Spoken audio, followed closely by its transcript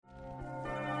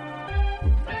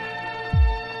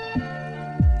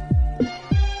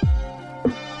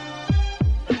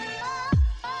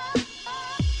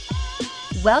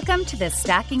Welcome to the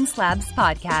Stacking Slabs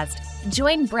podcast.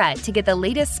 Join Brett to get the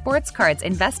latest sports cards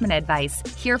investment advice,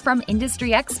 hear from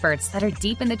industry experts that are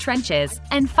deep in the trenches,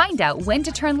 and find out when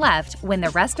to turn left when the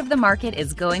rest of the market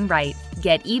is going right.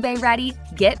 Get eBay ready,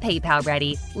 get PayPal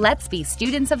ready. Let's be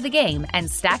students of the game and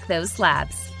stack those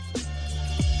slabs.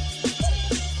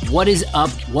 What is up?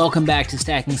 Welcome back to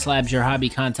Stacking Slabs, your hobby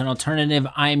content alternative.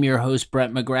 I am your host,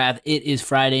 Brett McGrath. It is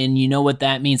Friday, and you know what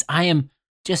that means. I am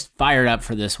just fired up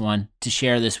for this one to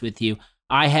share this with you.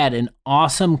 I had an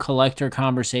awesome collector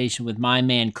conversation with my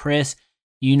man, Chris.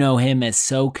 You know him as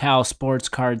SoCal Sports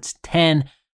Cards 10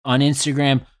 on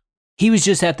Instagram. He was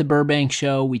just at the Burbank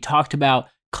show. We talked about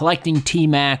collecting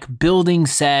T-Mac, building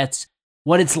sets,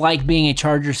 what it's like being a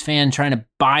Chargers fan, trying to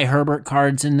buy Herbert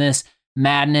cards in this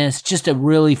madness. Just a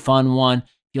really fun one.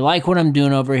 If you like what I'm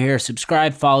doing over here,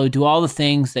 subscribe, follow, do all the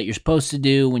things that you're supposed to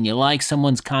do when you like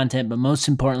someone's content, but most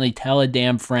importantly, tell a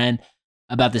damn friend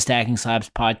about the Stacking Slabs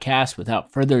podcast.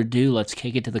 Without further ado, let's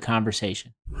kick it to the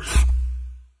conversation.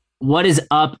 What is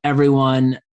up,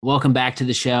 everyone? Welcome back to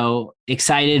the show.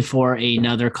 Excited for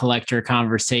another collector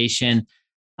conversation.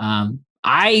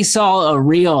 I saw a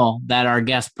reel that our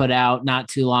guest put out not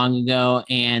too long ago,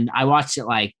 and I watched it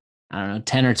like, I don't know,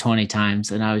 10 or 20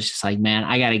 times. And I was just like, man,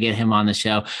 I got to get him on the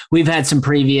show. We've had some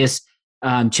previous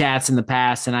chats in the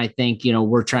past, and I think,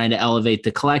 we're trying to elevate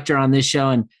the collector on this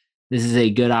show, and this is a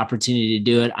good opportunity to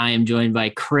do it. I am joined by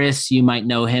Chris. You might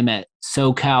know him at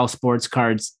SoCal Sports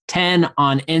Cards 10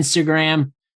 on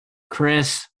Instagram.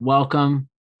 Chris, welcome.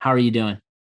 How are you doing?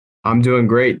 I'm doing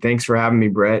great. Thanks for having me,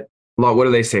 Brett. What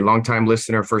do they say? Long time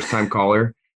listener, first time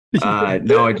caller.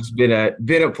 No, it's just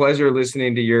been a pleasure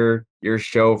listening to your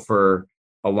show for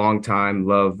a long time.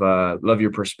 Love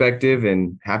your perspective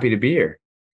and happy to be here.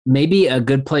 Maybe a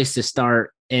good place to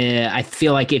start. I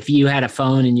feel like if you had a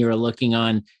phone and you were looking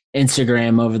on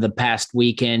Instagram over the past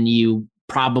weekend, you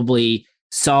probably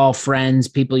saw friends,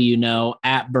 people you know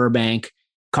at Burbank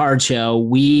Card Show.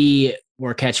 We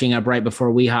were catching up right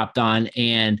before we hopped on,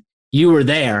 and you were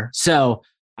there. So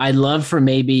I'd love for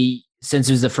maybe, since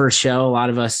it was the first show, a lot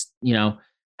of us,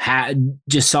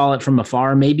 just saw it from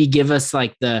afar. Maybe give us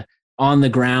like the on the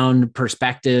ground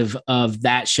perspective of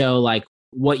that show, like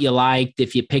what you liked,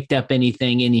 if you picked up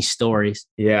anything, any stories.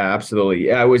 Yeah, absolutely.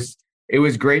 Yeah, it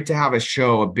was great to have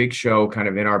a big show kind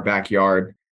of in our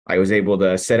backyard. I was able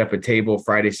to set up a table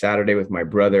Friday, Saturday with my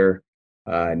brother,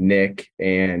 Nick,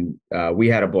 and we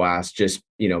had a blast just,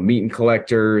 meeting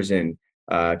collectors and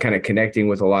kind of connecting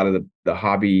with a lot of the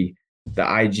hobby, the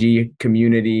IG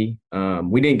community.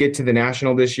 We didn't get to the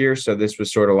national this year, so this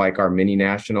was sort of like our mini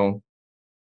national.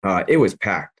 It was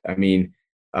packed. I mean,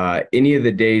 any of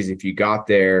the days, if you got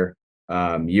there,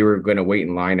 you were going to wait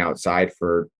in line outside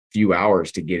for a few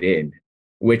hours to get in,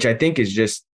 which I think is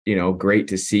just, great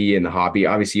to see in the hobby.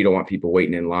 Obviously, you don't want people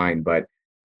waiting in line, but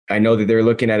I know that they're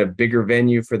looking at a bigger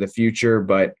venue for the future,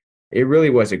 but it really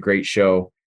was a great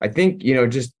show. I think,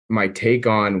 just my take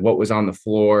on what was on the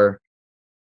floor,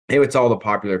 it's all the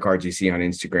popular cards you see on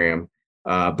Instagram.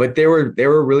 But there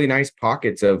were really nice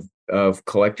pockets of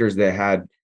collectors that had,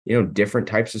 different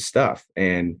types of stuff.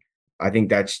 And I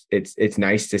think it's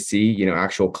nice to see,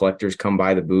 actual collectors come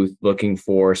by the booth looking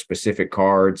for specific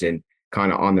cards and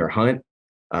kind of on their hunt.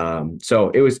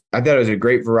 So I thought it was a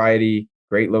great variety,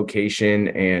 great location.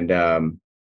 And,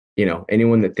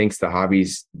 anyone that thinks the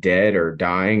hobby's dead or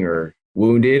dying or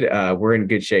wounded, we're in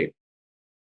good shape.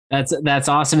 That's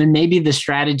awesome. And maybe the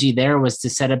strategy there was to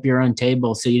set up your own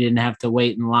table so you didn't have to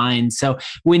wait in line. So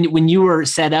when you were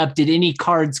set up, did any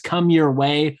cards come your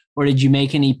way, or did you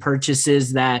make any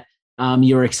purchases that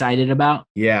you were excited about?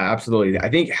 Yeah, absolutely. I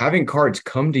think having cards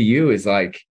come to you is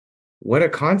like, what a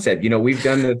concept. We've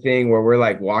done the thing where we're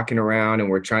like walking around and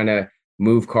we're trying to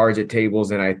move cards at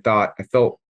tables. And I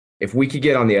felt if we could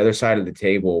get on the other side of the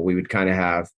table, we would kind of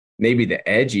have maybe the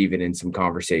edge even in some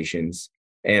conversations.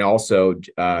 And also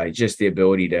just the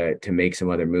ability to make some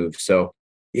other moves. So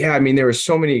yeah, I mean, there were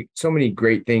so many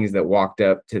great things that walked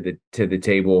up to the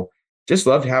table. Just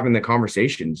loved having the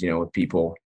conversations, with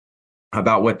people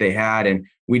about what they had. And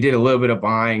we did a little bit of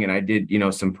buying, and I did,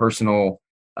 some personal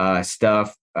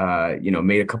stuff.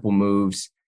 Made a couple moves.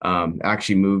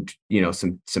 Actually moved,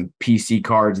 some PC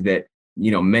cards that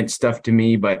meant stuff to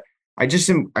me. But I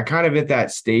kind of at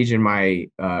that stage in my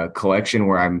collection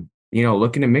where I'm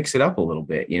looking to mix it up a little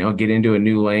bit, get into a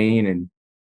new lane. And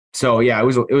so, yeah, it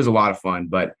was a lot of fun,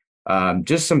 but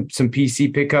just some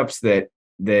PC pickups that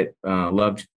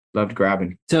loved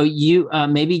grabbing. So you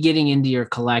maybe getting into your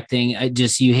collecting,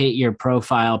 you hit your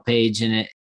profile page and it,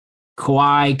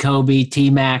 Kawhi, Kobe,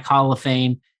 T-Mac, Hall of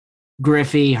Fame,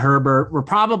 Griffey, Herbert. We're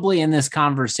probably in this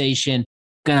conversation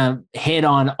gonna hit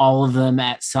on all of them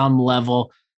at some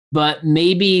level, but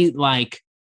maybe like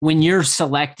when you're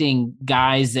selecting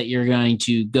guys that you're going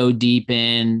to go deep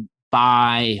in,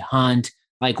 buy, hunt,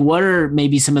 like what are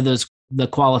maybe some of the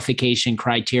qualification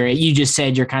criteria? You just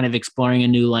said you're kind of exploring a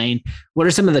new lane. What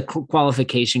are some of the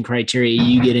qualification criteria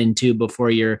you get into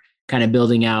before you're kind of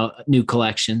building out new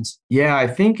collections? Yeah,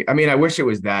 I wish it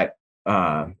was that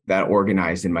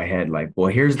organized in my head. Like, well,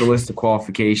 here's the list of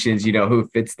qualifications, who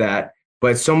fits that.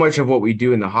 But so much of what we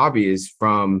do in the hobby is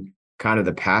from kind of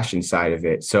the passion side of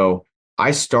it. So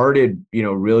I started,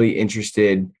 really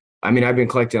interested. I've been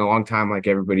collecting a long time like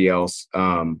everybody else.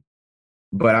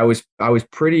 But I was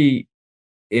pretty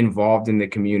involved in the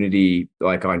community,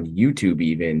 like on YouTube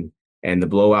even, and the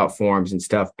blowout forums and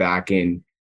stuff back in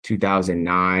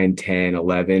 2009, 10,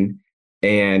 11.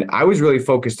 And I was really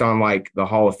focused on like the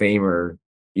Hall of Famer,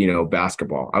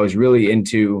 basketball. I was really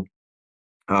into,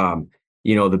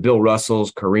 the Bill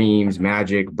Russells, Kareems,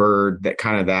 Magic, Bird,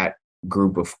 that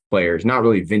group of players, not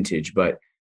really vintage, but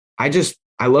I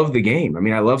love the game.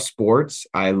 I love sports.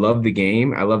 I love the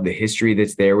game. I love the history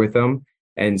that's there with them.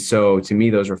 And so to me,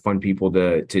 those are fun people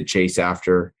to chase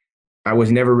after. I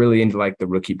was never really into like the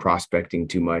rookie prospecting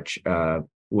too much,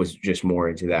 was just more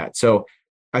into that. So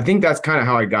I think that's kind of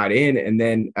how I got in. And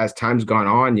then as time's gone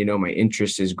on, my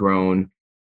interest has grown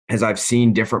as I've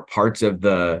seen different parts of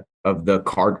the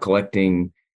card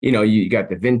collecting. You got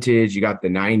the vintage, you got the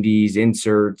 90s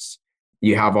inserts,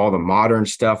 you have all the modern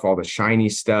stuff, all the shiny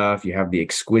stuff, you have the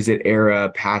exquisite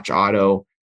era, patch auto.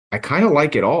 I kind of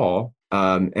like it all.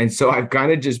 And so I've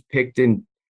kind of just picked in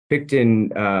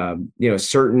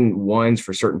certain ones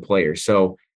for certain players.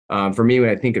 So for me, when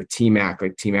I think of T-Mac,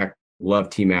 like T-Mac, love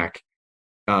T-Mac,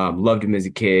 loved him as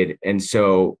a kid. And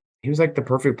so he was like the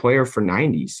perfect player for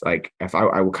 90s. Like if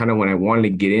I kind of, when I wanted to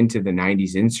get into the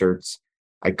 90s inserts,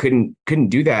 I couldn't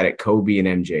do that at Kobe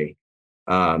and MJ.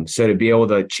 So to be able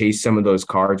to chase some of those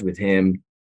cards with him,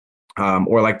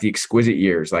 or like the exquisite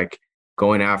years, like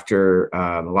going after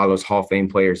a lot of those Hall of Fame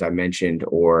players I mentioned,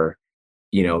 or,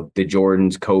 the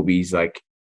Jordans, Kobe's, like,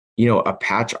 a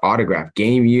patch autograph,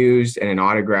 game used, and an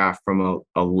autograph from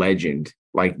a legend,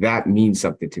 like that means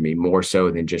something to me more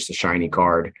so than just a shiny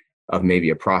card of maybe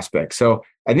a prospect. So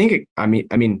I think,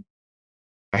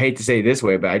 I hate to say it this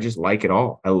way, but I just like it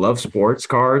all. I love sports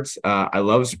cards. I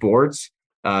love sports.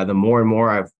 The more and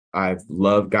more I've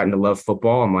gotten to love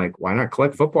football, I'm like, why not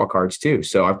collect football cards too?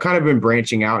 So I've kind of been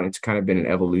branching out, and it's kind of been an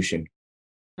evolution.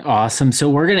 Awesome. So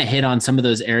we're going to hit on some of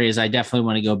those areas. I definitely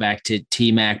want to go back to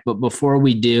T-Mac, but before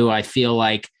we do, I feel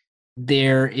like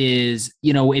there is,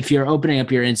 if you're opening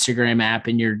up your Instagram app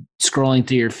and you're scrolling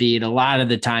through your feed, a lot of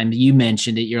the time you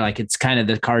mentioned it, you're like, it's kind of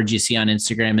the cards you see on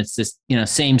Instagram. It's this,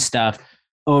 same stuff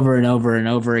over and over and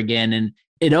over again. And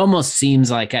it almost seems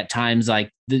like at times,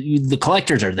 like the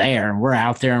collectors are there and we're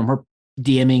out there and we're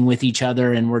DMing with each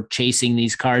other and we're chasing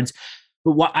these cards.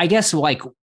 But I guess, like,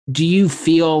 do you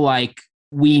feel like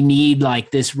we need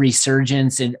like this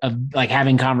resurgence of like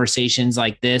having conversations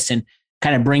like this and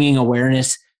kind of bringing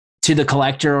awareness to the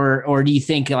collector, or do you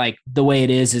think like the way it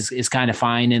is kind of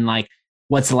fine, and like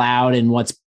what's loud and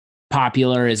what's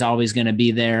popular is always going to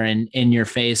be there and in your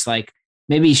face? Like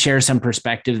maybe share some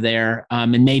perspective there.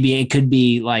 And maybe it could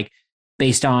be like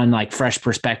based on like fresh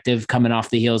perspective coming off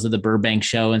the heels of the Burbank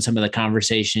show and some of the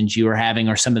conversations you were having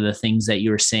or some of the things that you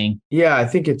were seeing. Yeah, I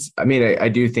think I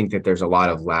do think that there's a lot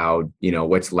of loud,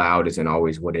 what's loud isn't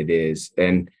always what it is.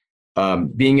 And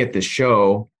being at the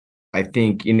show, I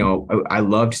think, I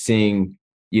loved seeing,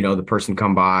 the person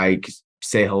come by,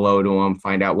 say hello to them,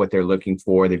 find out what they're looking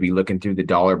for. They'd be looking through the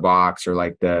dollar box, or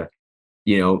like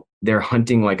they're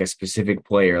hunting like a specific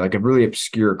player, like a really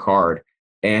obscure card.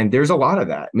 And there's a lot of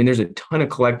that. There's a ton of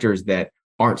collectors that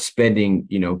aren't spending,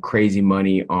 crazy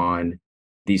money on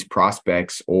these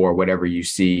prospects or whatever you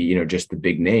see, just the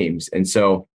big names. And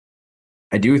so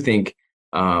I do think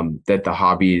that the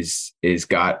hobby is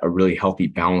got a really healthy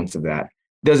balance of that.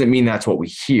 Doesn't mean that's what we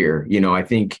hear. I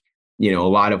think, a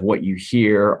lot of what you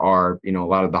hear are, a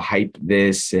lot of the hype,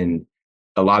 this, and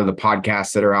a lot of the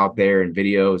podcasts that are out there and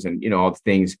videos and, all the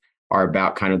things are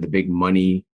about kind of the big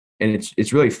money. And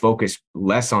it's really focused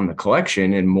less on the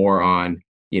collection and more on,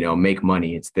 make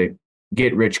money. It's the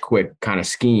get rich quick kind of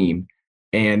scheme.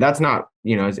 And that's not,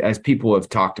 as people have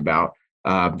talked about,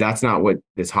 that's not what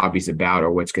this hobby's about or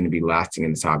what's going to be lasting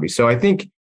in this hobby. So I think,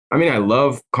 I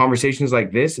love conversations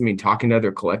like this. Talking to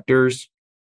other collectors,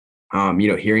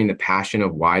 hearing the passion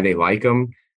of why they like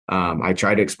them. I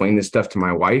try to explain this stuff to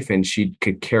my wife, and she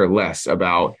could care less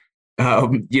about,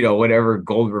 whatever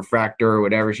gold refractor or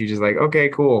whatever. She's just like, okay,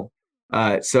 cool.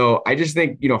 So I just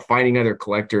think, finding other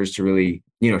collectors to really,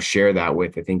 share that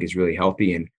with, I think is really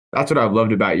healthy. And that's what I've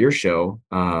loved about your show,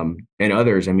 and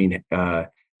others. I mean,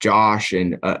 Josh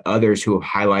and others who have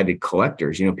highlighted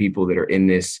collectors, people that are in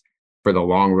this for the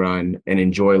long run and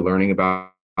enjoy learning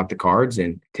about the cards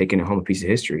and taking home a piece of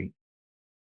history.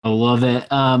 I love it.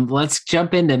 Let's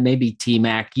jump into maybe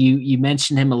T-Mac. You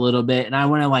mentioned him a little bit, and I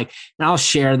want to and I'll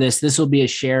share this. This will be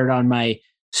shared on my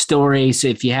story. So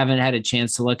if you haven't had a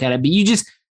chance to look at it,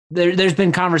 but there's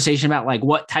been conversation about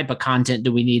what type of content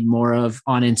do we need more of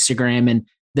on Instagram. And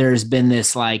there's been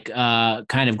this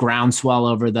kind of groundswell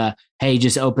over hey,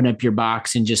 just open up your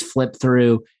box and just flip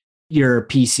through your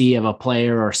PC of a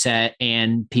player or set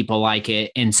and people like it.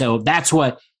 And so that's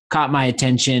what caught my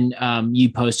attention.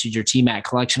 You posted your T-Mac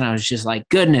collection. I was just like,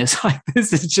 goodness,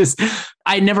 this is just,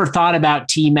 I never thought about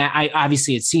T-Mac. I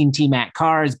obviously had seen T-Mac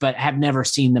cards, but have never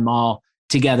seen them all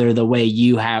together the way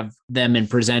you have them and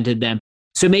presented them.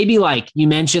 So maybe you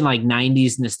mentioned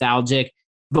 90s nostalgic.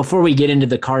 Before we get into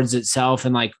the cards itself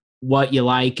and what you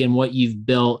like and what you've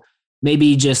built,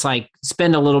 maybe just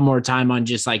spend a little more time on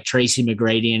just Tracy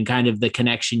McGrady and kind of the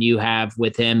connection you have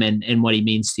with him and what he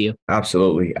means to you.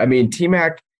 Absolutely. I mean,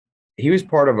 T-Mac, he was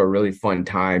part of a really fun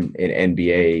time in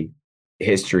NBA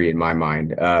history in my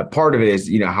mind. Part of it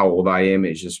is, how old I am.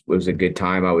 It was a good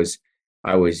time. I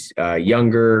was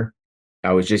younger.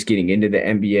 I was just getting into the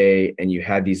NBA, and you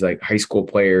had these high school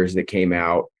players that came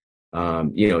out,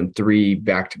 in 3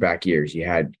 back-to-back years. You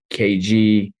had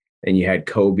KG, then you had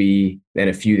Kobe, then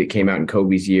a few that came out in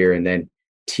Kobe's year, and then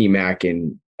T-Mac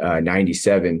in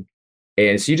 97.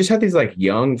 And so you just had these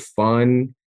young,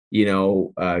 fun,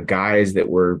 guys that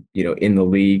were, in the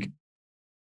league.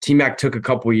 T-Mac took a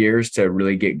couple years to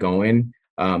really get going,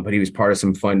 but he was part of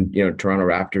some fun, Toronto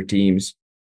Raptor teams.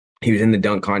 He was in the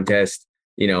dunk contest,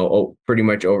 pretty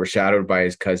much overshadowed by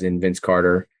his cousin, Vince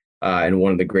Carter, and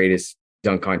one of the greatest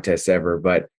dunk contests ever.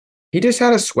 But he just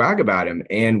had a swag about him.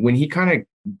 And when he kind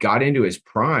of got into his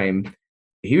prime,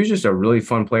 he was just a really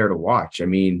fun player to watch. I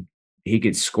mean, he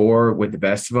could score with the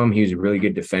best of them. He was a really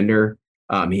good defender.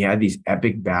 He had these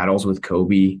epic battles with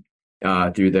Kobe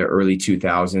through the early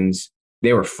 2000s.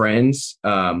 They were friends.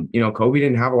 Kobe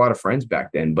didn't have a lot of friends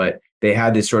back then, but they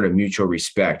had this sort of mutual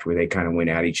respect where they kind of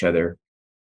went at each other.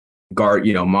 Guard,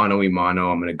 mano y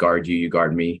mano, I'm going to guard you, you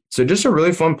guard me. So just a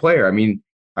really fun player. I mean,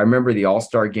 I remember the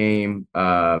All-Star game,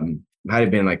 might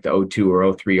have been the 02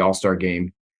 or 03 All-Star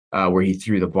game, where he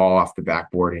threw the ball off the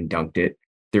backboard and dunked it,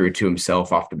 threw it to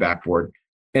himself off the backboard.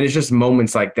 And it's just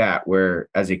moments like that where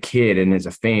as a kid and as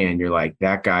a fan, you're like,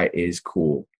 that guy is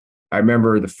cool. I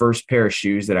remember the first pair of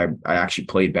shoes that I actually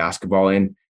played basketball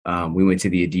in. We went to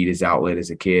the Adidas outlet as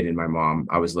a kid, and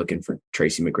I was looking for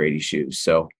Tracy McGrady shoes.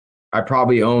 So I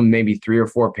probably owned maybe 3 or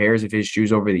 4 pairs of his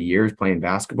shoes over the years playing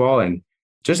basketball and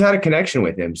just had a connection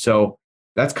with him. So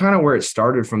that's kind of where it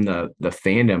started from the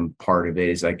fandom part of it.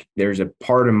 Is there's a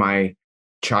part of my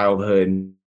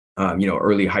childhood,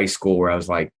 early high school where I was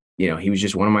he was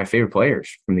just one of my favorite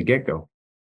players from the get-go.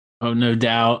 Oh, no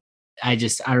doubt. I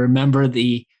remember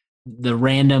the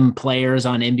random players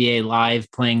on NBA Live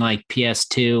playing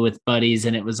PS2 with buddies,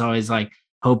 and it was always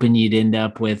hoping you'd end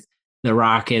up with the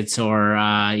Rockets or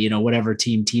whatever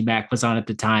team T-Mac was on at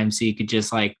the time, so you could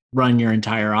just run your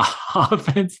entire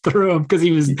offense through him because he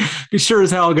was sure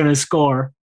as hell going to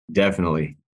score.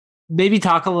 Definitely. Maybe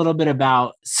talk a little bit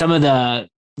about some of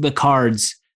the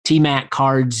cards, T-Mac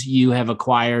cards you have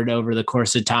acquired over the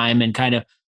course of time, and kind of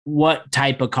what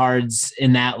type of cards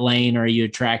in that lane are you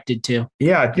attracted to?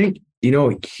 Yeah, I think,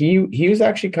 he was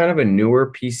actually kind of a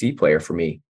newer PC player for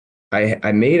me.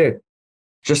 I made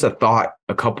just a thought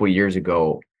a couple of years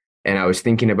ago, and I was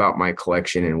thinking about my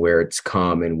collection and where it's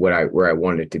come and where I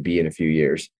wanted it to be in a few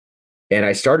years. And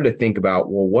I started to think about,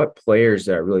 well, what players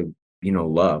that I really,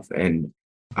 love. And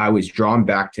I was drawn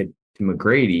back to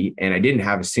McGrady, and I didn't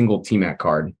have a single T-Mac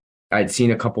card. I'd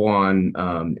seen a couple on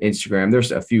Instagram.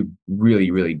 There's a few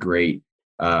really, really great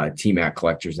T-Mac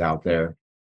collectors out there.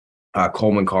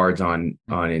 Coleman cards on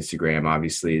Instagram,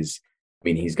 obviously,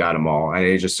 he's got them all.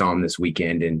 I just saw him this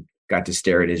weekend and got to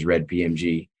stare at his red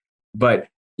PMG. But,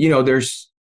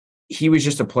 he was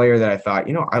just a player that I thought,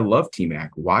 I love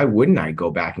T-Mac. Why wouldn't I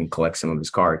go back and collect some of his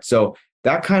cards? So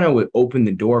that kind of would open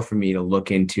the door for me to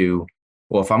look into,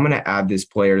 well, if I'm going to add this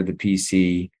player to the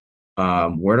PC,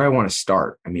 where do I want to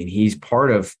start? He's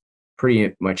part of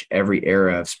pretty much every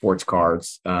era of sports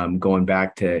cards, going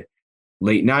back to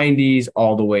late 90s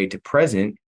all the way to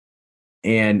present.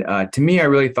 And to me, I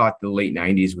really thought the late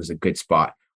 90s was a good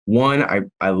spot. One,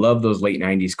 I love those late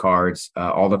 90s cards,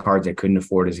 all the cards I couldn't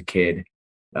afford as a kid.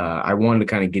 I wanted to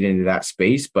kind of get into that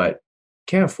space, but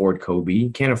can't afford Kobe,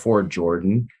 can't afford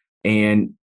Jordan.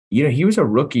 And, he was a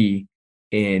rookie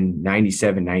in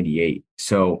 97, 98.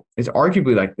 So it's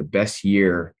arguably like the best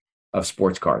year of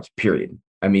sports cards, period.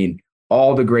 I mean,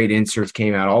 all the great inserts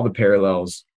came out, all the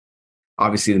parallels,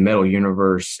 obviously the Metal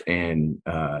Universe, and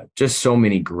just so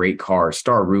many great cards,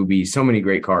 Star Ruby, so many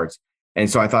great cards. And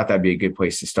so I thought that'd be a good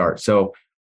place to start. So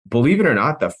believe it or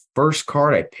not, the first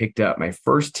card I picked up, my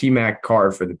first T-Mac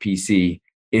card for the PC,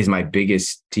 is my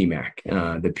biggest T-Mac,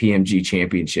 the PMG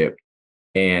Championship.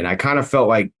 And I kind of felt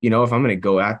like, if I'm going to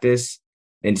go at this,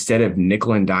 instead of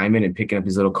nickel and diamond and picking up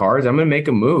these little cards, I'm going to make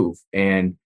a move.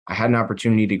 And I had an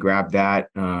opportunity to grab that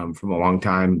from a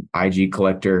longtime IG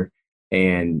collector.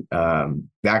 And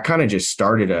that kind of just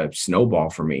started a snowball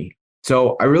for me.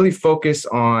 So I really focus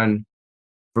on,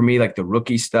 for me, like the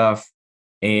rookie stuff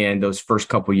and those first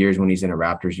couple years when he's in a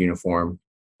Raptors uniform.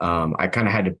 I kind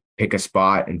of had to pick a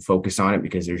spot and focus on it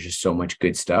because there's just so much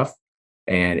good stuff.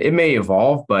 And it may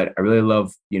evolve, but I really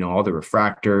love, all the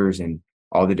refractors and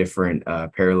all the different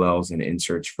parallels and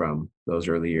inserts from those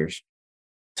early years.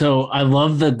 So I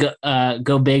love the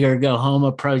go big or go home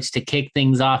approach to kick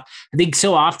things off. I think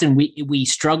so often we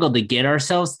struggle to get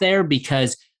ourselves there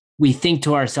because we think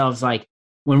to ourselves, like,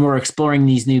 when we're exploring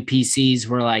these new PCs,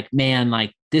 we're like, man,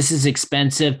 like, this is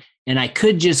expensive and I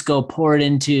could just go pour it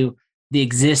into the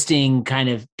existing kind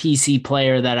of PC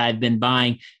player that I've been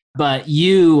buying. But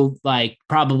you like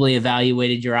probably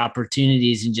evaluated your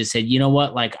opportunities and just said, you know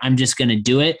what, like, I'm just going to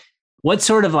do it. What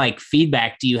sort of like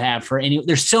feedback do you have for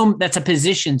that's a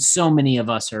position so many of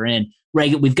us are in,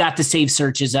 right? We've got the save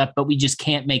searches up, but we just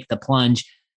can't make the plunge.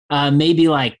 Maybe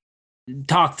like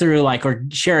talk through like, or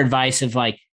share advice of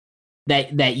like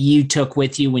that you took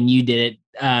with you when you did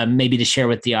it, maybe to share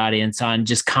with the audience on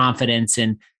just confidence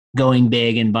and going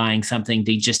big and buying something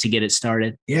to get it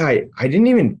started. Yeah, I didn't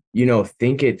even,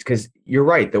 think it, because you're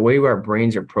right. The way our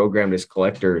brains are programmed as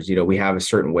collectors, we have a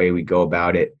certain way we go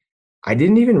about it. I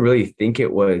didn't even really think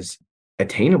it was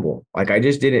attainable. Like, I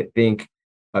just didn't think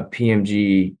a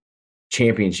PMG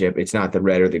championship, it's not the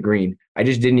red or the green. I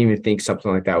just didn't even think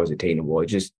something like that was attainable. It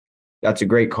just, that's a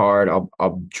great card.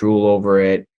 I'll drool over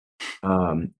it.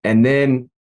 And then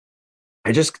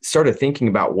I just started thinking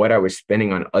about what I was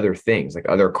spending on other things, like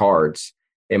other cards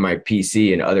in my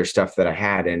PC and other stuff that I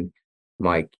had. And I'm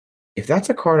like, if that's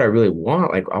a card I really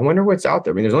want, like, I wonder what's out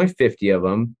there. I mean, there's only 50 of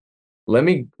them. Let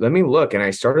me look. And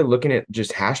I started looking at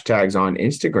just hashtags on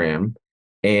Instagram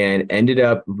and ended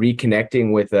up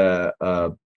reconnecting with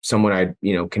someone I,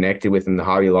 connected with in the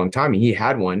hobby a long time. He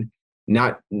had one,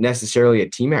 not necessarily a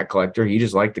T-Mac collector. He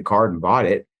just liked the card and bought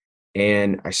it.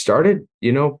 And I started,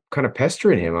 kind of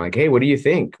pestering him. I'm like, hey, what do you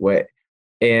think?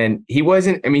 And he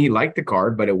wasn't, he liked the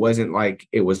card, but it wasn't like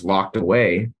it was locked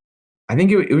away. I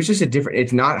think it was just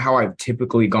it's not how I've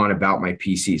typically gone about my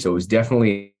PC. So it was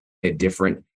definitely a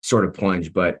different sort of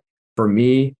plunge. But for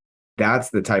me,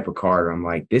 that's the type of card where I'm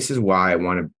like, this is why I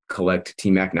want to collect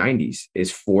T-Mac 90s,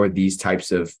 is for these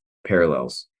types of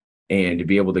parallels. And to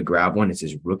be able to grab one, it's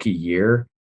his rookie year,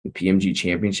 the PMG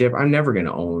Championship. I'm never going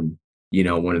to own,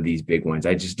 one of these big ones.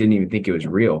 I just didn't even think it was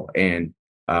real. And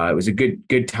it was a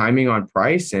good timing on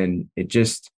price. And it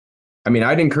just,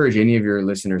 I'd encourage any of your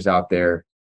listeners out there.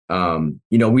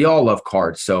 We all love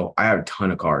cards. So I have a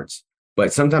ton of cards.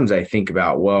 But sometimes I think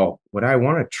about, well, would I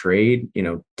want to trade,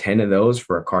 10 of those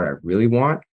for a card I really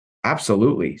want?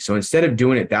 Absolutely. So instead of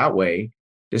doing it that way,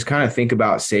 just kind of think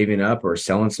about saving up or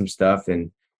selling some stuff.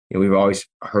 And we've always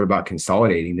heard about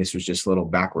consolidating. This was just a little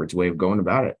backwards way of going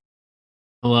about it.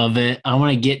 I love it. I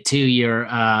want to get to your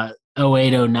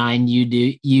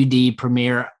 0809 UD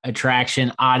Premier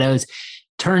Attraction autos.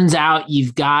 Turns out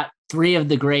you've got 3 of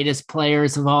the greatest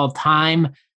players of all time.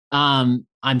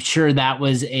 I'm sure that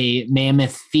was a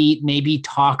mammoth feat. Maybe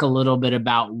talk a little bit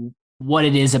about what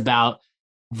it is about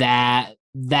that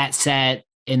set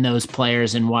and those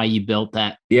players and why you built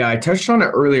that. Yeah, I touched on it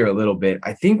earlier a little bit.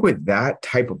 I think with that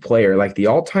type of player, like the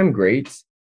all-time greats,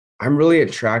 I'm really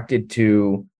attracted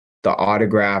to the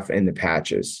autograph and the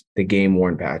patches, the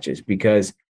game-worn patches,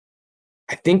 because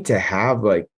I think to have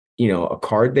like, a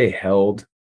card they held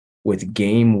with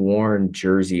game-worn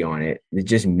jersey on it, it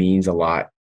just means a lot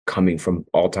coming from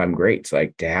all-time greats.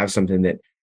 Like to have something that,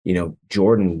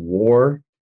 Jordan wore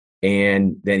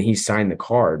and then he signed the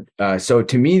card. So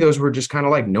to me, those were just kind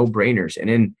of like no-brainers. And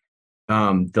in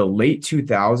the late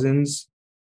 2000s,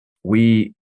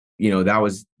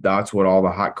 that's what all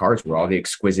the hot cards were, all the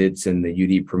exquisites and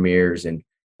the UD premieres and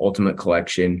Ultimate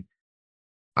Collection.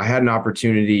 I had an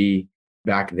opportunity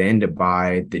back then to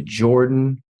buy the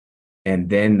Jordan and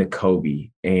then the Kobe.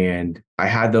 And I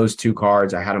had those 2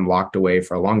 cards. I had them locked away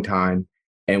for a long time.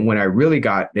 And when I really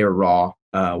they were raw.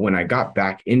 When I got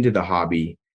back into the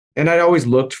hobby, And I'd always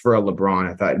looked for a LeBron.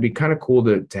 I thought it'd be kind of cool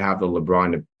to have the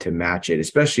LeBron to match it,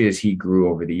 especially as he grew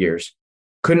over the years.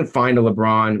 Couldn't find a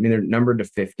LeBron. I mean, they're numbered to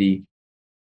 50.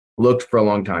 Looked for a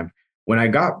long time. When I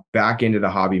got back into the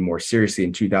hobby more seriously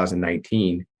in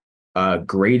 2019,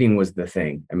 grading was the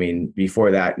thing. I mean,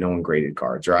 before that, no one graded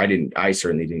cards, or I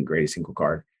certainly didn't grade a single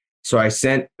card. So I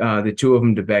sent the two of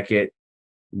them to Beckett.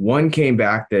 One came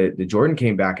back, the Jordan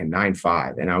came back in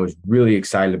 9.5, and I was really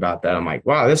excited about that. I'm like,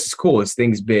 wow, this is cool. This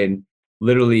thing's been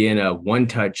literally in a one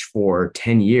touch for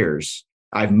 10 years.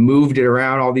 I've moved it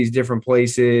around all these different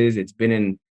places. It's been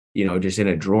in, just in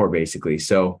a drawer basically.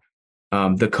 So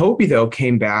the Kobe though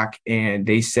came back and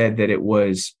they said that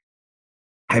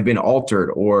had been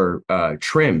altered or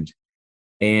trimmed.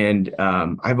 And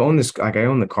I've owned this, like I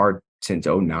own the card since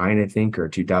 2009, I think, or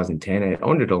 2010. I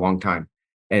owned it a long time.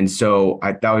 And so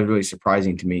that was really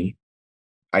surprising to me.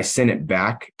 I sent it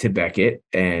back to Beckett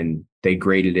and they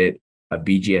graded it a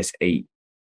BGS 8.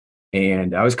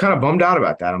 And I was kind of bummed out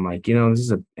about that. I'm like, this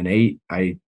is an 8.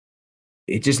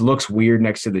 It just looks weird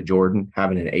next to the Jordan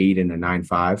having an 8 and a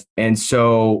 9.5. And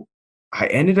so I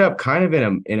ended up kind of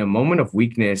in a moment of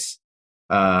weakness.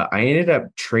 I ended up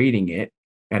trading it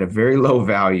at a very low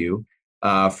value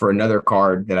for another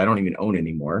card that I don't even own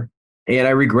anymore. And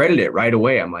I regretted it right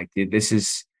away. I'm like, this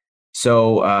is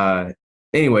so.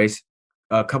 Anyways,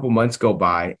 a couple months go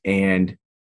by, and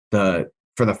for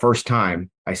the first time,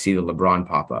 I see the LeBron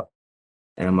pop up,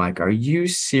 and I'm like, "Are you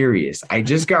serious? I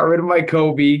just got rid of my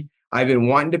Kobe. I've been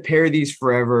wanting to pair these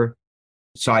forever."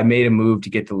 So I made a move to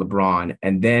get the LeBron,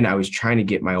 and then I was trying to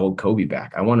get my old Kobe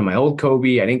back. I wanted my old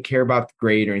Kobe. I didn't care about the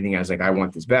grade or anything. I was like, I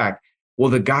want this back. Well,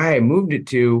 the guy I moved it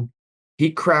to,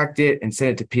 he cracked it and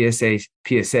sent it to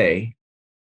PSA,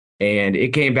 and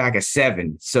it came back a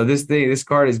 7. So this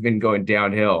card has been going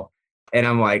downhill. And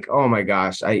I'm like, oh my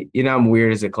gosh, I'm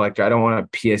weird as a collector. I don't want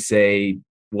a PSA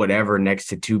whatever next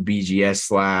to 2 BGS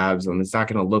slabs, and it's not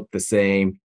going to look the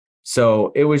same.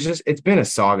 So it's been a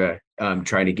saga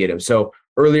trying to get him. So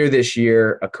earlier this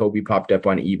year, a Kobe popped up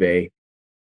on eBay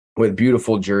with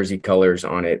beautiful jersey colors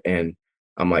on it. And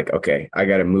I'm like, okay, I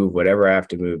got to move whatever I have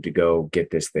to move to go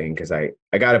get this thing, because I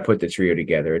got to put the trio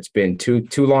together. It's been too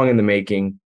long in the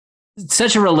making.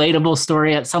 Such a relatable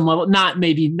story at some level. Not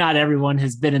everyone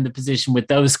has been in the position with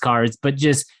those cards, but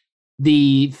just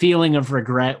the feeling of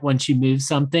regret once you move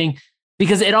something.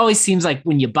 Because it always seems like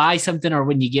when you buy something or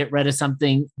when you get rid of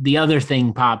something, the other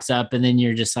thing pops up and then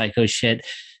you're just like, oh shit.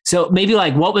 So maybe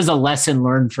like, what was a lesson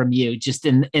learned from you just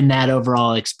in that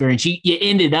overall experience? You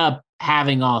ended up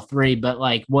having all three, but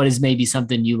like, what is maybe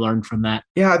something you learned from that?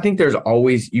 Yeah, I think there's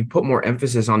always, you put more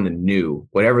emphasis on the new,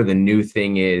 whatever the new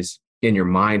thing is in your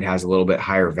mind has a little bit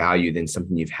higher value than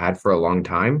something you've had for a long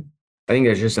time. I think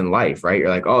that's just in life, right? You're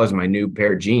like, oh, it's my new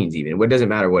pair of jeans even. It doesn't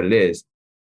matter what it is.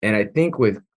 And I think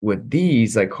with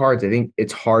these like cards, I think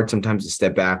it's hard sometimes to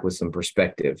step back with some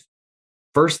perspective.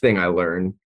 First thing I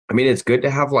learned, I mean, it's good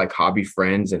to have like hobby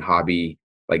friends and hobby,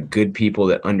 like good people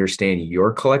that understand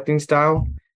your collecting style,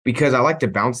 because I like to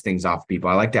bounce things off people.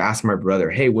 I like to ask my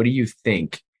brother, hey, what do you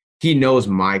think? He knows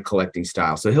my collecting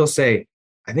style. So he'll say,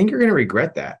 I think you're going to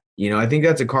regret that. I think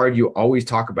that's a card you always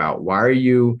talk about. Why are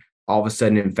you all of a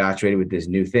sudden infatuated with this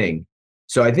new thing?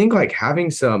 So I think like having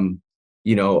some,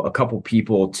 a couple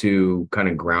people to kind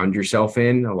of ground yourself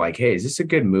in, like, hey, is this a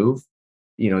good move?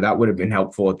 That would have been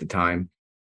helpful at the time.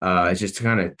 It's just to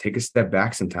kind of take a step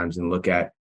back sometimes and look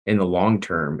at, in the long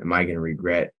term, am I going to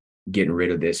regret getting rid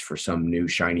of this for some new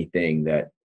shiny thing that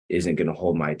isn't going to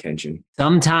hold my attention?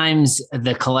 Sometimes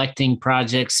the collecting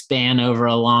projects span over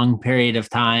a long period of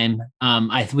time.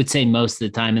 I would say most of the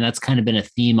time, and that's kind of been a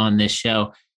theme on this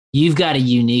show. You've got a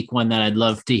unique one that I'd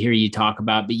love to hear you talk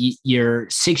about, but your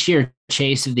 6-year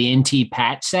chase of the NT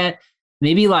patch set,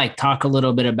 maybe like talk a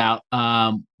little bit about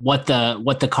what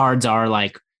the cards are,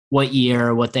 like what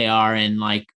year, what they are, and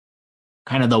like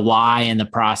kind of the why and the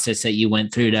process that you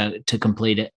went through to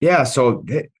complete it. Yeah. So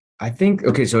I think,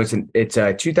 okay, so it's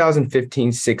a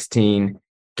 2015-16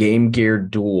 Game Gear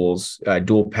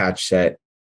dual patch set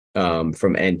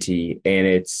from NT, and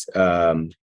it's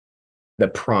the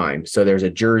Prime. So there's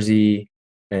a jersey,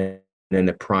 and then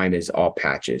the Prime is all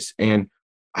patches. And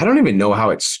I don't even know how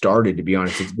it started, to be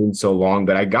honest. It's been so long,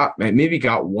 but I maybe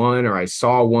got one, or I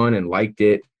saw one and liked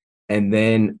it. And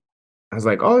then I was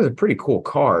like, oh, it's a pretty cool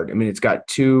card. I mean, it's got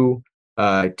two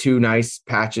nice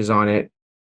patches on it.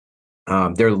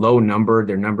 They're low numbered.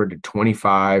 They're numbered to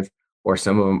 25, or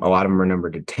a lot of them are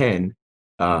numbered to 10.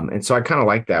 And so I kind of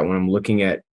like that when I'm looking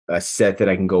at a set that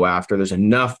I can go after. There's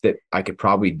enough that I could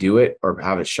probably do it or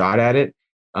have a shot at it.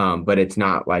 But it's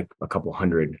not like a couple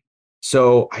hundred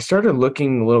So I started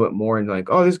looking a little bit more and like,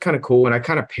 oh, this is kind of cool. And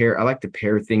I like to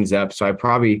pair things up. So I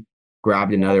probably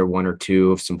grabbed another one or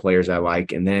two of some players I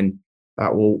like. And then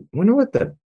thought, well, wonder what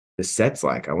the set's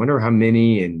like. I wonder how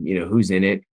many and, who's in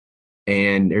it.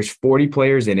 And there's 40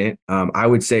 players in it. I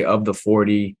would say of the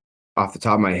 40, off the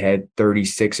top of my head,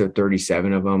 36 or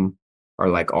 37 of them are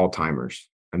like all timers.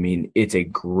 I mean, it's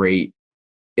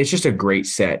just a great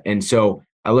set. And so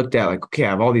I looked at like, okay, I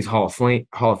have all these Hall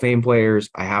of Fame players.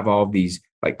 I have all of these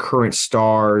like current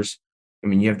stars. I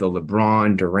mean, you have the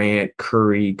LeBron, Durant,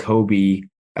 Curry, Kobe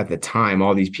at the time,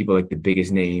 all these people like the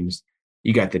biggest names.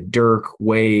 You got the Dirk,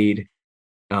 Wade,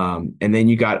 and then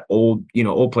you got old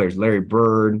players, Larry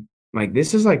Bird. Like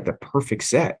this is like the perfect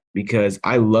set because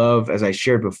I love, as I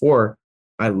shared before,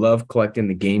 I love collecting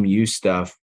the game use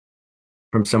stuff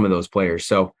from some of those players.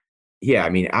 So yeah, I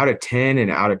mean, out of 10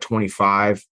 and out of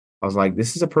 25, I was like,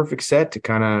 this is a perfect set to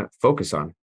kind of focus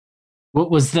on.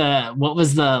 What was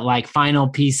the like final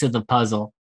piece of the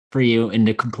puzzle for you and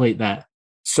to complete that?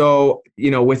 So,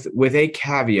 with a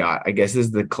caveat, I guess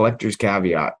is the collector's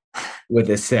caveat with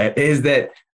this set is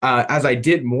that as I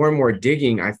did more and more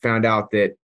digging, I found out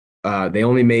that they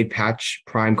only made patch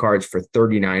prime cards for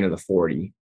 39 of the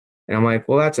 40. And I'm like,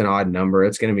 well, that's an odd number.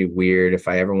 It's going to be weird if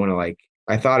I ever want to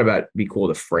I thought about it'd be cool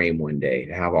to frame one day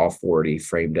to have all 40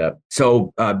 framed up.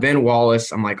 So Ben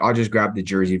Wallace, I'm like, I'll just grab the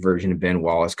jersey version of Ben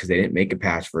Wallace because they didn't make a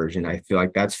patch version. I feel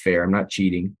like that's fair. I'm not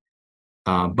cheating.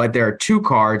 But there are two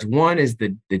cards. One is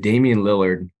the Damian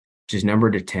Lillard, which is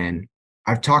numbered to 10.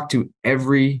 I've talked to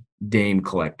every Dame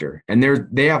collector, and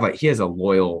he has a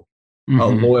loyal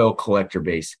collector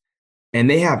base, and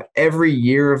they have every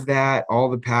year of that, all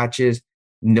the patches.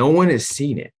 No one has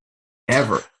seen it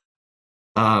ever.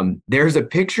 There's a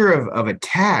picture of a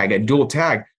tag, a dual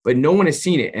tag, but no one has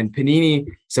seen it. And Panini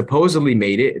supposedly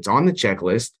made it. It's on the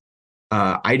checklist.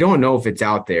 I don't know if it's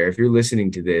out there. If you're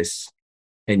listening to this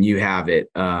and you have it,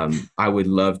 I would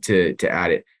love to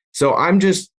add it. So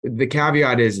the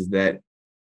caveat is that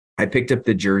I picked up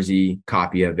the jersey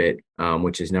copy of it,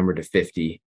 which is numbered to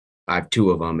 50. I have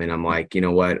two of them, and I'm like, you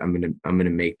know what? I'm gonna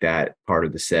make that part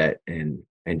of the set and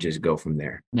just go from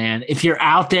there. Man, if you're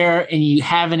out there and you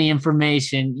have any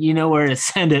information, you know where to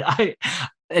send it.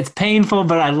 It's painful,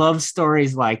 but I love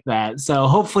stories like that. So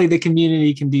hopefully the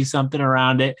community can do something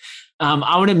around it.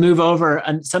 I want to move over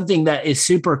on something that is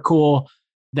super cool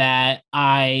that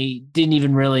I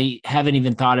haven't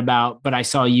even thought about, but I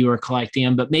saw you were collecting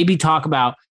them. But maybe talk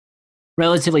about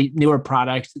relatively newer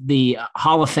product, the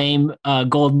Hall of Fame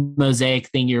gold mosaic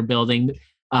thing you're building.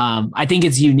 I think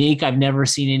it's unique. I've never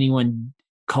seen anyone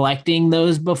collecting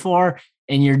those before,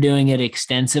 and you're doing it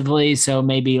extensively. So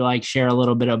maybe share a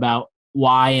little bit about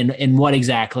why and what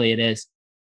exactly it is.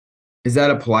 Is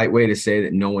that a polite way to say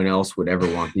that no one else would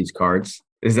ever want these cards?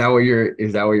 Is that what you're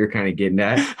kind of getting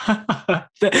at?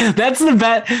 That's the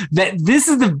bet. That this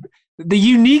is the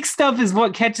unique stuff is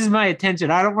what catches my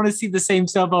attention. I don't want to see the same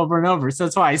stuff over and over. So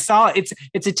that's why I saw it.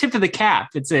 It's a tip of the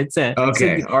cap.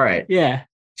 All right. Yeah.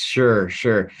 Sure.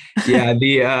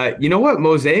 Yeah. You know what?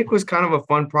 Mosaic was kind of a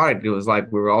fun product. It was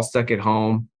like we were all stuck at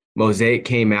home. Mosaic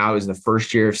came out. It was the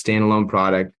first year of standalone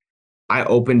product. I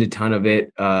opened a ton of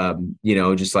it,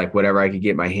 just like whatever I could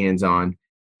get my hands on.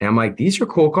 And I'm like, these are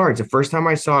cool cards. The first time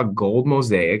I saw gold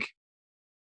Mosaic,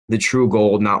 the true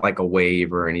gold, not like a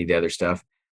wave or any of the other stuff.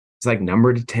 It's like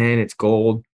numbered to 10. It's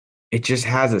gold. It just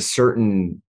has a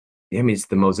certain, it's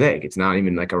the Mosaic. It's not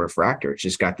even like a refractor. It's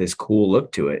just got this cool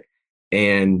look to it.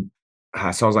 And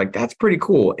so I was like, that's pretty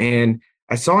cool. And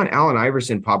I saw an Allen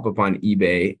Iverson pop up on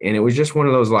eBay, and it was just one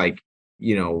of those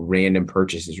random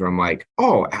purchases where I'm like,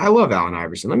 oh, I love Allen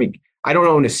Iverson. I don't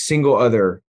own a single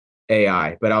other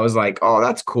AI, but I was like, oh,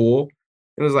 that's cool.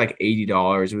 It was like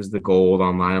 $80. It was the gold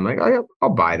online. I'm like, oh, I'll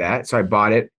buy that. So I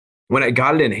bought it. When I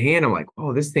got it in hand, I'm like,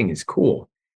 oh, this thing is cool.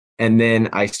 And then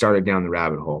I started down the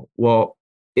rabbit hole. Well,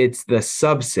 it's the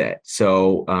subset.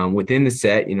 So within the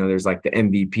set, there's like the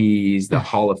MVPs, the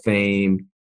Hall of Fame,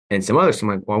 and some others. So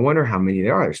I'm like, well, I wonder how many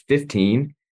there are. There's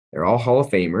 15. They're all Hall of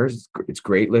Famers. It's a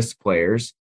great list of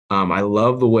players. I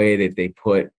love the way that they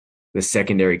put the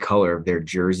secondary color of their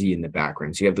jersey in the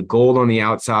background. So you have the gold on the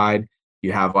outside.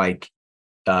 You have the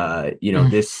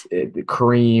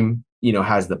Kareem,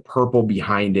 has the purple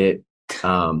behind it.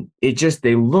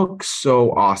 They look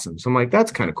so awesome. So I'm like,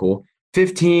 that's kind of cool.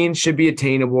 15 should be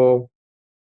attainable.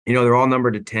 They're all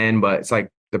numbered to 10, but it's like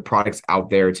the product's out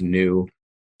there. It's new.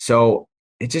 So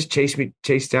it just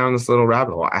chased down this little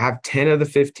rabbit hole. I have 10 of the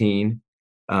 15.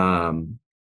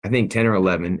 I think 10 or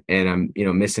 11, and I'm,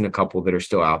 missing a couple that are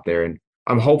still out there. And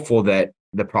I'm hopeful that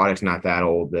the product's not that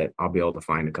old that I'll be able to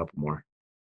find a couple more.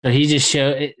 So he just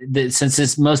showed that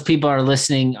since most people are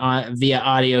listening via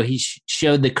audio, he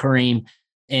showed the Kareem,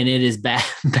 and it is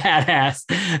badass.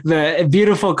 The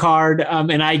beautiful card,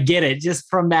 and I get it just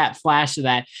from that flash of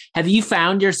that. Have you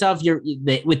found yourself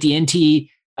with the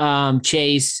NT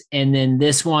chase and then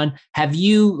this one? Have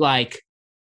you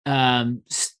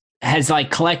has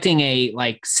collecting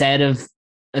a set of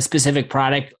a specific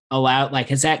product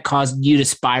has that caused you to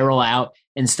spiral out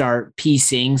and start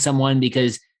piecing someone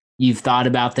because you've thought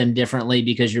about them differently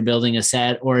because you're building a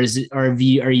set, or are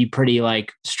you pretty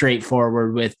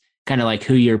straightforward with kind of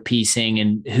who you're piecing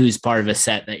and who's part of a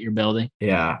set that you're building?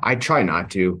 Yeah, I try not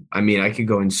to. I mean, I could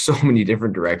go in so many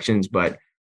different directions, but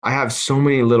I have so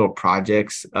many little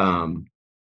projects. I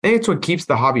think it's what keeps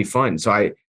the hobby fun. So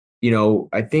I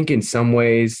think in some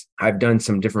ways I've done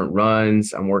some different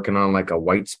runs. I'm working on a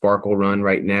white sparkle run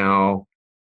right now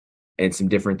and some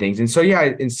different things. And so,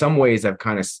 yeah, in some ways I've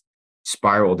kind of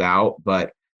spiraled out,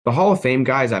 but the Hall of Fame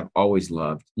guys I've always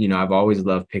loved. I've always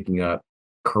loved picking up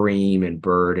Kareem and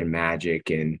Bird and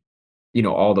Magic and,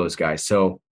 all those guys.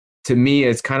 So to me,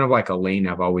 it's kind of like a lane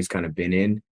I've always kind of been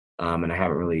in. And I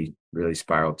haven't really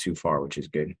spiraled too far, which is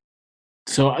good.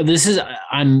 So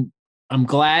I'm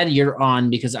glad you're on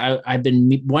because I've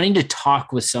been wanting to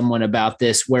talk with someone about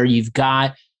this, where you've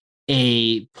got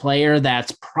a player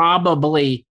that's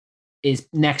probably is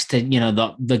next to,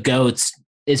 the GOATs,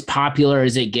 as popular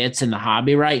as it gets in the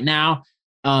hobby right now.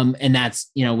 And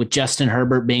that's, with Justin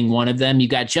Herbert being one of them. You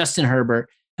got Justin Herbert,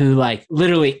 who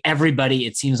literally everybody,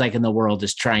 it seems in the world,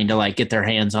 is trying to get their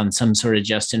hands on some sort of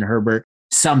Justin Herbert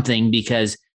something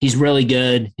because he's really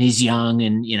good. He's young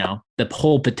and, the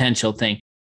whole potential thing.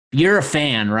 You're a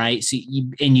fan, right? So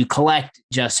you collect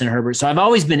Justin Herbert. So I've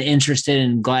always been interested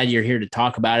and glad you're here to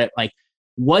talk about it.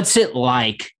 What's it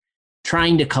like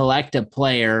trying to collect a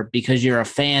player because you're a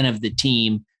fan of the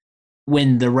team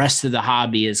when the rest of the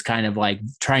hobby is kind of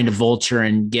trying to vulture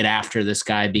and get after this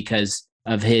guy because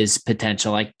of his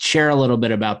potential? Share a little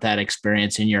bit about that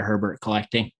experience in your Herbert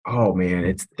collecting. Oh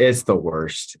man, it's the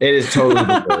worst. It is totally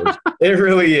the worst. It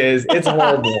really is. It's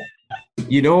horrible.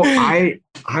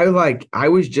 I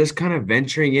was just kind of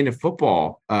venturing into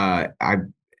football. I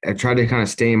tried to kind of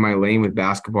stay in my lane with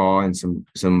basketball and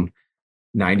some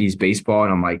 90s baseball.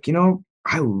 And I'm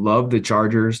I love the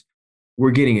Chargers.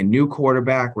 We're getting a new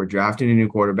quarterback. We're drafting a new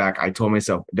quarterback. I told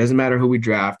myself, it doesn't matter who we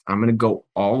draft. I'm going to go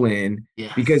all in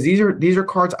because these are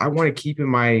cards I want to keep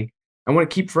I want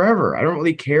to keep forever. I don't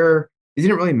really care. It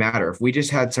didn't really matter. If we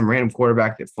just had some random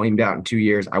quarterback that flamed out in 2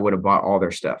 years, I would have bought all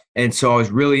their stuff. And so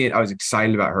I was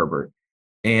excited about Herbert.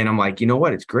 And I'm you know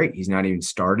what? It's great. He's not even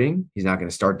starting. He's not going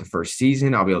to start the first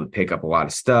season. I'll be able to pick up a lot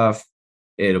of stuff.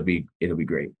 It'll be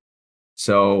great.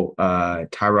 So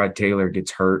Tyrod Taylor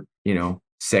gets hurt,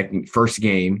 first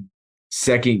game,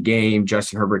 second game,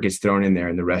 Justin Herbert gets thrown in there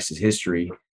and the rest is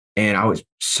history. And I was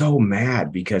so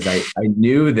mad because I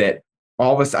knew that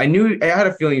I had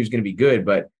a feeling he was going to be good,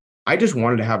 but I just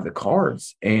wanted to have the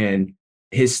cards, and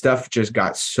his stuff just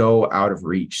got so out of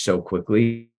reach so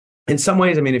quickly. In some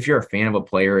ways, if you're a fan of a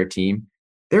player or a team,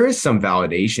 there is some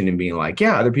validation in being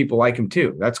yeah, other people like him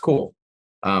too. That's cool.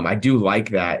 I do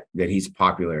like that he's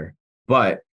popular,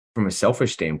 but from a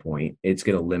selfish standpoint, it's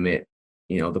going to limit,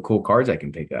 the cool cards I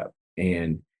can pick up.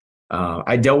 And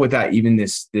I dealt with that even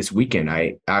this weekend.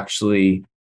 I actually,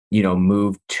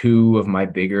 moved 2 of my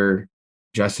bigger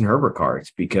Justin Herbert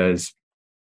cards because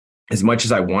as much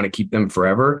as I want to keep them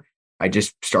forever, I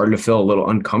just started to feel a little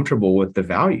uncomfortable with the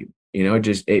value.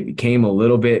 It became a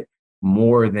little bit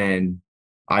more than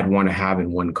I'd want to have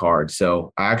in one card.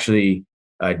 So I actually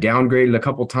downgraded a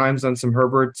couple times on some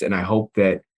Herberts, and I hope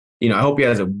that, I hope he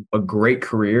has a great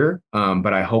career.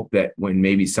 But I hope that when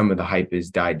maybe some of the hype is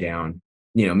died down,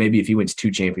 maybe if he wins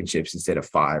 2 championships instead of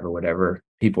 5 or whatever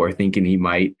people are thinking he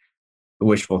might,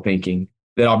 wishful thinking,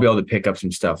 that I'll be able to pick up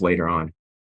some stuff later on.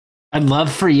 I'd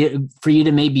love for you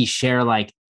to maybe share,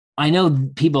 I know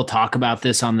people talk about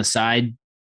this on the side.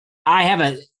 I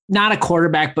have not a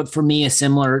quarterback, but for me, a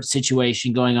similar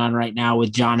situation going on right now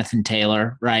with Jonathan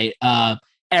Taylor, right?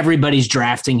 Everybody's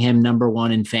drafting him number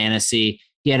 1 in fantasy.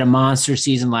 He had a monster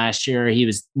season last year. He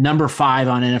was number 5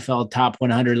 on NFL top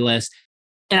 100 list.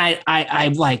 And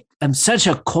I'm such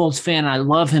a Colts fan. I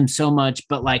love him so much,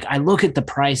 but I look at the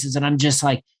prices and I'm just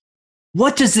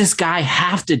what does this guy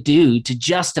have to do to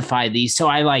justify these? So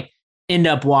I end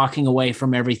up walking away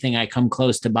from everything I come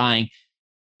close to buying.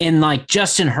 In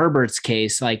Justin Herbert's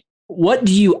case, what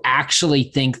do you actually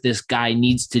think this guy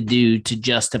needs to do to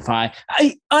justify?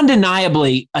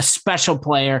 Undeniably a special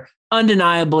player,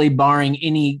 undeniably barring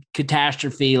any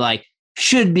catastrophe,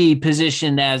 should be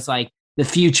positioned as the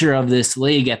future of this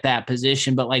league at that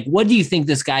position. But like, what do you think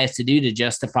this guy has to do to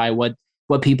justify what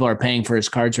people are paying for his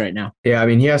cards right now? Yeah, I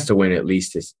mean, he has to win at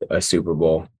least a Super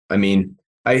Bowl. I mean,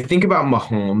 I think about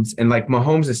Mahomes, and like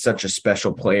Mahomes is such a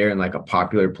special player and like a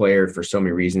popular player for so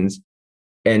many reasons.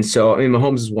 And so, I mean,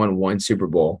 Mahomes has won one Super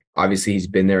Bowl. Obviously, he's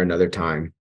been there another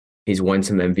time. He's won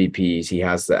some MVPs. He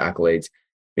has the accolades.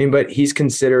 I mean, but he's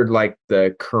considered like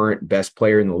the current best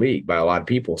player in the league by a lot of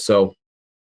people. So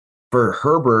for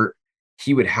Herbert,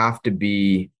 he would have to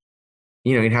be,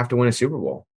 he'd have to win a Super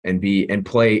Bowl and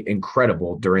play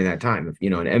incredible during that time. An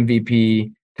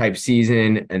MVP type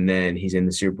season, and then he's in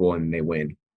the Super Bowl and they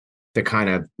win to kind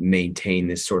of maintain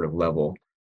this sort of level.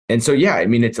 And so, yeah, I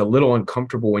mean, it's a little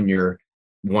uncomfortable when you're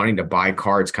wanting to buy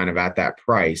cards kind of at that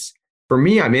price. For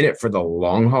me, I'm in it for the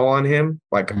long haul on him.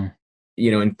 Like,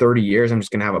 in 30 years, I'm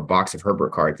just going to have a box of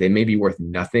Herbert cards. They may be worth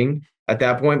nothing at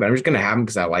that point, but I'm just going to have them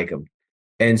because I like them.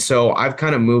 And so I've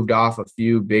kind of moved off a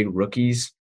few big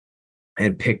rookies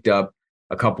and picked up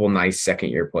a couple nice second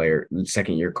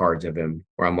year cards of him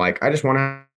where I'm like, I just want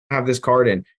to have this card,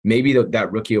 and maybe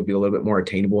that rookie will be a little bit more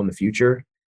attainable in the future.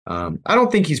 I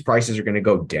don't think his prices are going to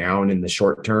go down in the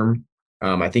short term.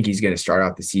 I think he's going to start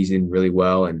out the season really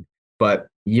well. But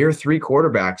year 3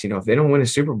 quarterbacks, if they don't win a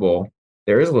Super Bowl,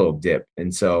 there is a little dip.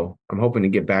 And so I'm hoping to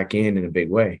get back in a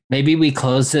big way. Maybe we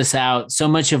close this out. So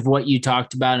much of what you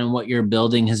talked about and what you're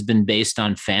building has been based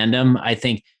on fandom. I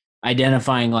think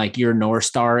identifying like your North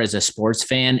Star as a sports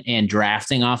fan and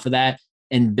drafting off of that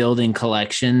and building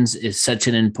collections is such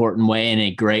an important way and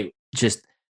a great just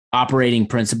operating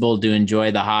principle to enjoy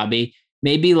the hobby.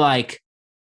 Maybe like,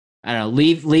 I don't know,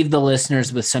 leave the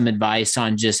listeners with some advice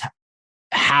on just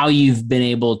how you've been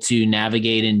able to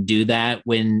navigate and do that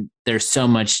when there's so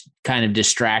much kind of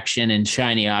distraction and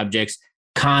shiny objects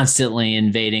constantly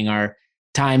invading our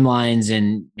timelines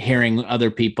and hearing other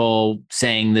people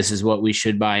saying this is what we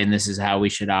should buy and this is how we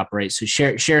should operate. So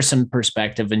share some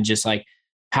perspective and just like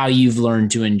how you've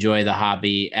learned to enjoy the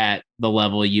hobby at the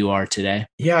level you are today.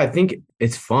 Yeah, I think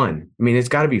it's fun. I mean, it's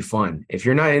got to be fun. If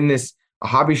you're not in this, a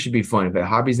hobby should be fun, but a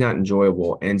hobby's not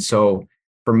enjoyable. And so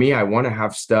for me, I want to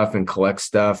have stuff and collect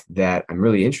stuff that I'm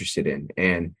really interested in.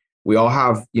 And we all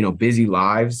have, busy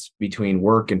lives between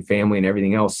work and family and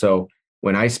everything else. So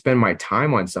when I spend my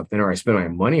time on something or I spend my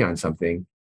money on something,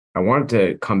 I want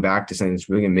it to come back to something that's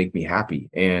really going to make me happy.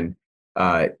 And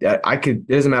it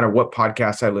doesn't matter what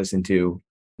podcast I listen to,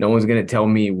 no one's going to tell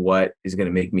me what is going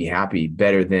to make me happy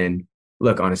better than,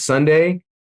 look, on a Sunday,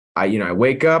 I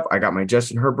wake up, I got my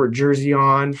Justin Herbert jersey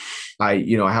on. I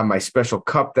have my special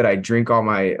cup that I drink all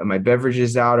my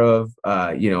beverages out of,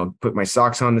 put my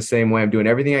socks on the same way. I'm doing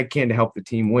everything I can to help the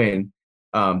team win.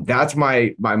 That's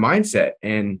my mindset.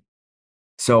 And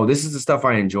so this is the stuff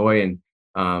I enjoy.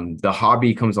 And the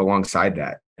hobby comes alongside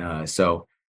that. So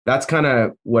that's kind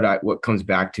of what comes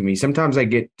back to me. Sometimes I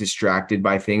get distracted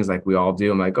by things like we all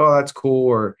do. I'm like, oh, that's cool.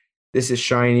 Or this is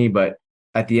shiny. But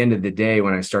at the end of the day,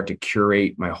 when I start to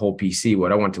curate my whole PC,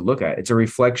 what I want to look at, it's a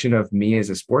reflection of me as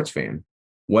a sports fan,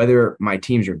 whether my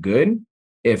teams are good.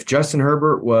 If Justin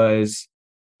Herbert was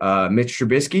Mitch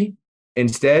Trubisky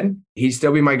instead, he'd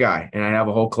still be my guy. And I'd have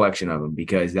a whole collection of them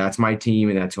because that's my team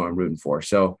and that's who I'm rooting for.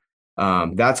 So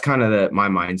that's kind of my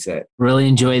mindset. Really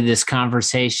enjoyed this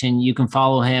conversation. You can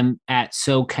follow him at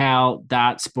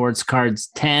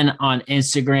socal.sportscards10 on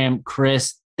Instagram.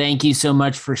 Chris, thank you so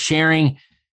much for sharing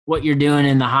what you're doing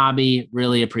in the hobby.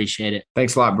 Really appreciate it.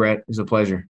 Thanks a lot, Brett. It was a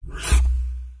pleasure.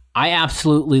 I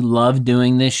absolutely love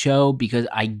doing this show because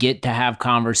I get to have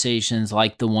conversations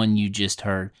like the one you just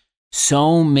heard.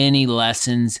 So many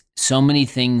lessons, so many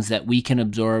things that we can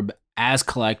absorb as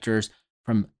collectors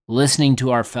from listening to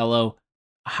our fellow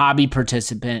hobby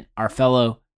participant, our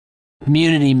fellow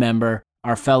community member,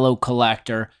 our fellow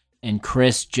collector, and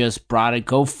Chris just brought it.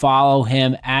 Go follow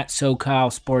him at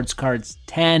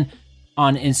SoCalSportsCards10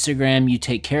 on Instagram. You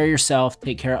take care of yourself,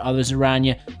 take care of others around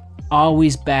you.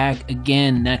 Always back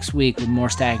again next week with more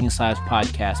Stacking Slabs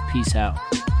podcast. Peace out.